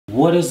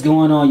What is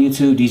going on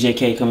YouTube? DJ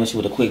K coming at you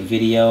with a quick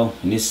video.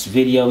 In this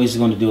video is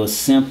going to do a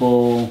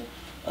simple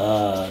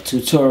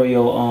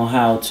tutorial on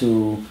how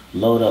to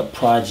load up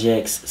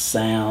projects,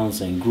 sounds,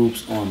 and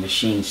groups on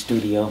Maschine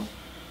Studio.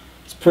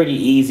 It's pretty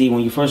easy.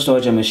 When you first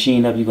start your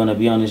machine up, you're going to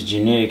be on this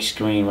generic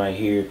screen right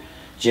here,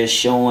 just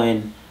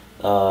showing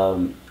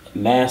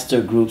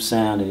master, group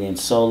sound, and then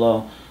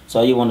solo. So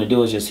all you want to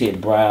do is just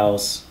hit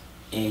browse,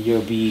 and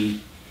you'll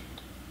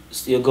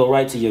go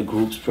right to your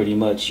groups. Pretty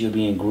much you'll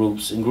be in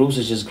groups, and groups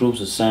is just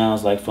groups of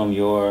sounds like from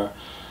your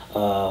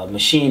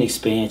Maschine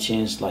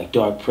expansions like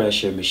Dark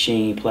Pressure,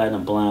 Maschine,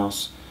 Platinum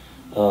Bounce,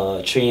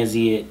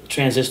 Transient,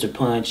 Transistor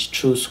Punch,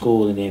 True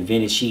School, and then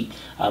Vintage Sheet.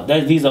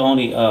 These are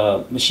only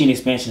Maschine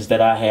expansions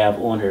that I have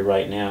on here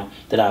right now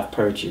that I've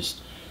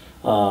purchased.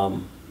 But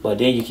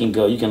then you can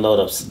load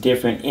up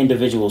different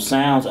individual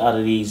sounds out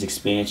of these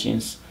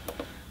expansions.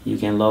 You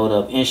can load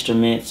up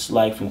instruments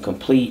like from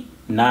Complete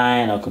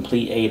 9 or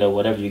Complete 8 or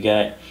whatever you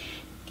got.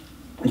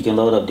 You can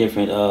load up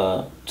different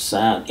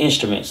sound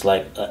instruments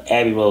like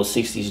Abbey Road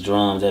 60s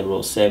drums, Abbey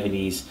Road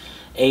 70s,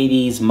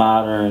 80s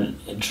modern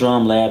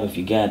drum lab if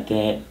you got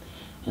that.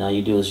 And all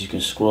you do is you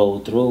can scroll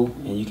through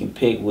and you can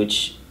pick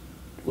which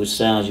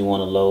sounds you want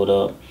to load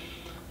up.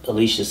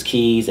 Alicia's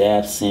Keys,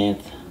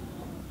 Absinthe.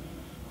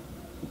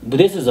 But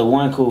this is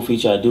one cool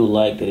feature I do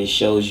like, that it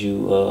shows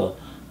you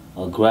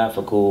a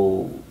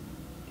graphical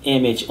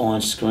image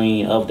on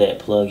screen of that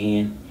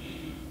plugin.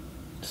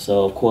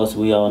 So of course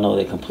we all know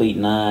that Complete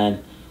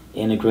 9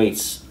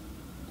 integrates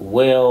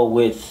well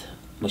with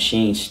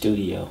Maschine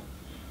Studio,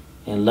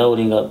 and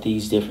loading up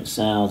these different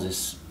sounds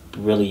is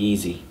really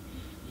easy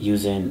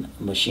using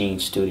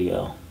Maschine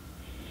Studio.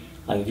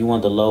 Like if you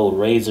want to load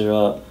Razor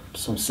up,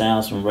 some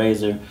sounds from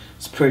Razor,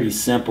 it's pretty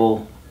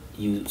simple.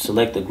 You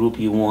select the group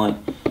you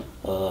want,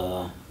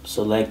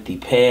 select the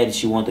pad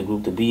that you want the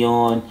group to be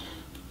on,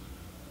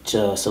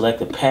 to select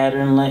the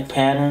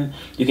pattern.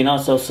 You can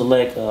also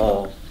select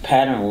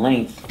pattern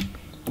length.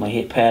 I'm gonna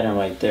hit pattern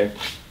right there.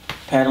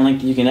 Pattern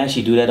length, you can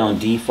actually do that on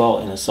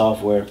default in the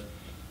software.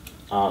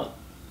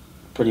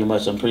 Pretty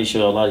much, I'm pretty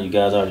sure a lot of you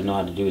guys already know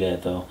how to do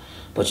that though.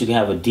 But you can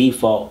have a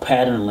default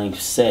pattern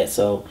length set,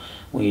 so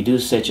when you do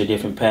set your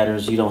different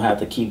patterns, you don't have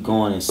to keep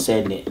going and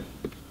setting it.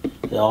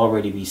 It'll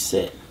already be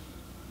set.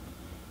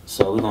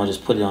 So we're gonna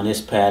just put it on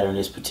this pattern,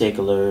 this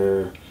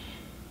particular.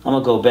 I'm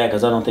gonna go back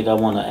because I don't think I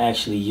want to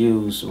actually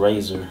use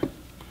Razor.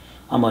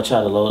 I'm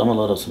gonna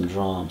load up some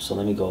drums. So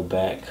let me go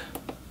back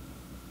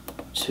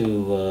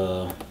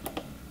to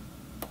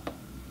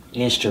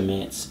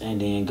instruments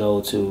and then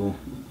go to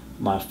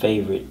my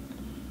favorite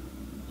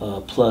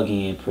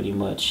plugin, pretty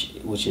much,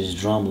 which is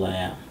Drum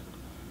Lab.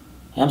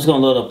 And I'm just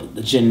gonna load up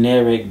the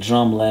generic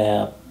Drum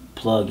Lab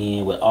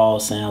plugin with all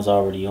sounds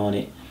already on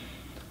it.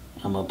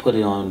 I'm gonna put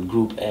it on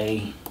Group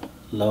A.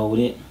 Load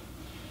it.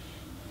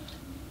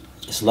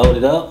 It's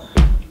loaded up.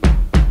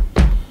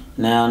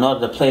 Now in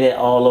order to play that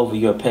all over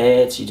your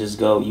pads, you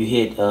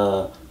hit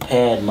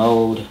pad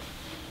mode,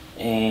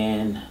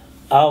 and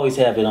I always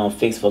have it on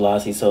fixed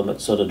velocity so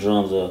the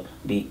drums will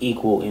be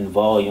equal in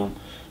volume.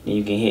 Then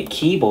you can hit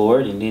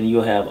keyboard, and then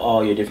you'll have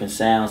all your different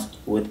sounds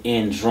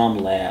within Drum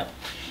Lab.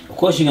 Of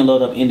course you can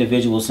load up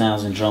individual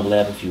sounds in Drum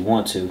Lab if you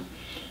want to.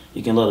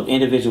 You can load up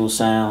individual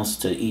sounds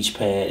to each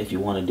pad if you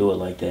want to do it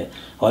like that.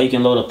 Or you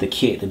can load up the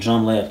kit, the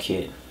Drum Lab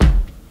kit.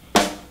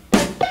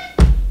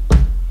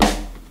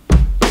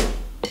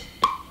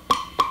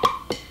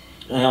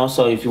 And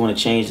also if you want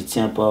to change the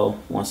tempo,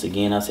 once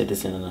again, I said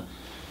this in a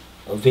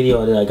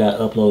video that I got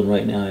uploaded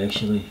right now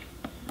actually.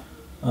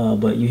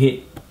 But you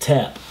hit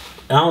tap.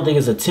 I don't think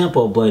it's a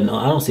tempo button.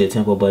 I don't see a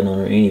tempo button on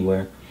there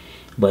anywhere.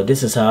 But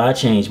this is how I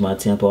change my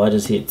tempo. I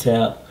just hit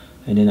tap,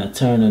 and then I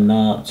turn the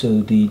knob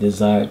to the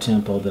desired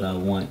tempo that I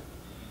want,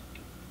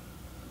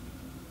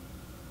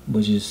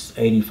 which is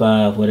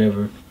 85,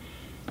 whatever,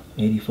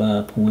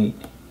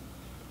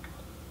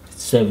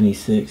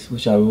 85.76,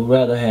 which I would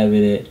rather have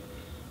it at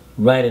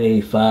right at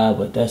 85,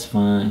 but that's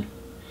fine.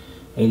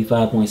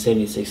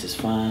 85.76 is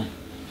fine.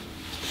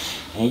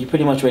 And you're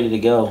pretty much ready to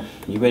go.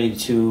 You're ready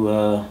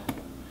to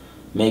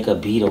make a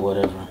beat or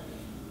whatever.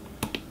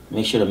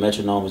 Make sure the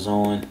metronome is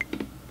on.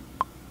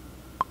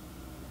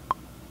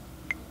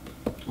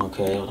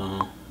 Okay, hold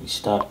on. We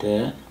stop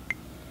that.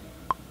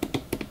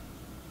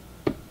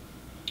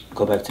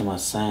 Go back to my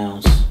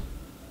sounds.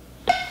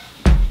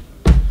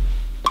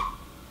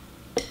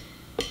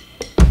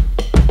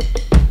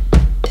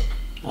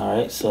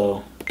 Alright,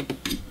 so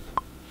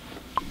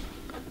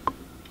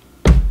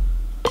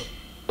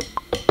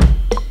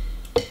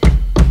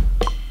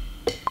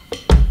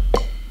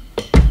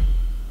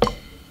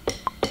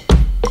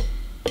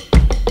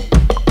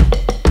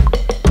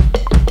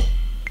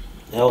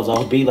that was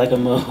off beat like a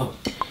mug.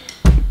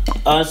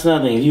 That's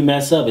nothing. If you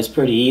mess up, it's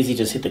pretty easy.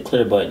 Just hit the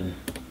clear button,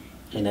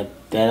 and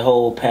that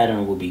whole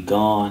pattern will be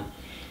gone.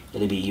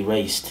 It'll be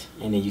erased,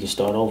 and then you can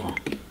start over.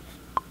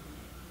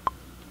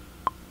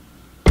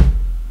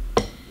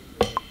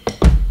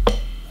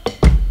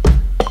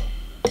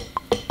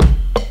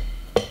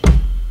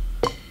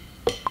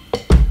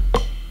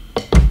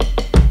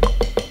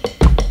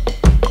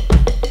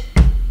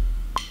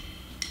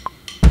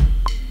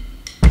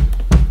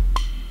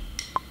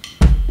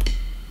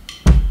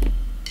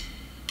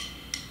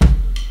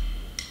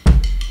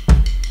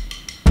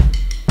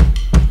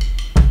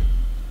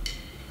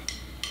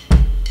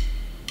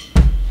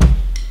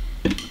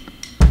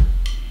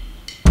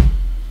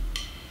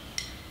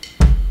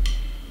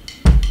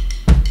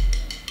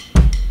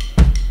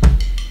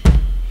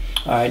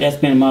 Alright, that's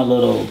been my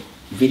little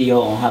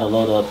video on how to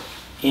load up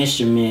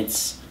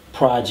instruments,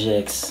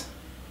 projects,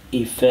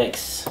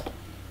 effects,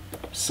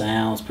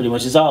 sounds. Pretty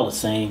much it's all the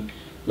same.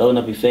 Loading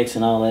up effects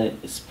and all that,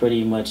 it's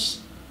pretty much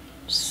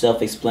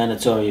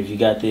self-explanatory. If you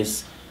got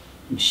this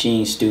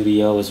Maschine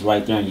Studio, it's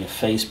right there in your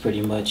face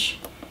pretty much.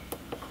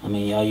 I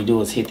mean, all you do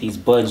is hit these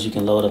buttons. You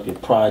can load up your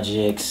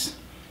projects,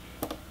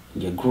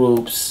 your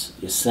groups,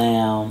 your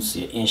sounds,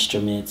 your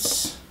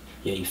instruments,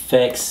 your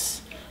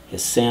effects, your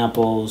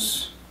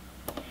samples.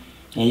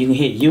 And you can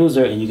hit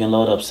user and you can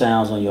load up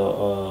sounds on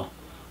your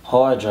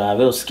hard drive.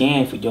 It'll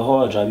scan for your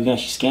hard drive. You can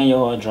actually scan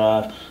your hard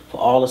drive for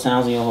all the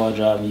sounds on your hard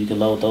drive, and you can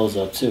load those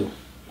up too.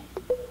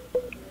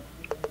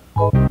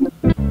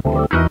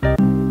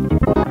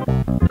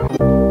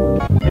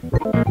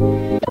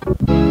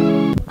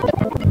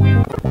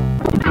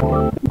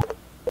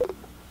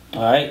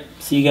 Alright,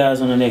 see you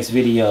guys on the next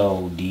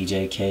video.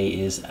 DJ K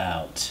is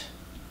out.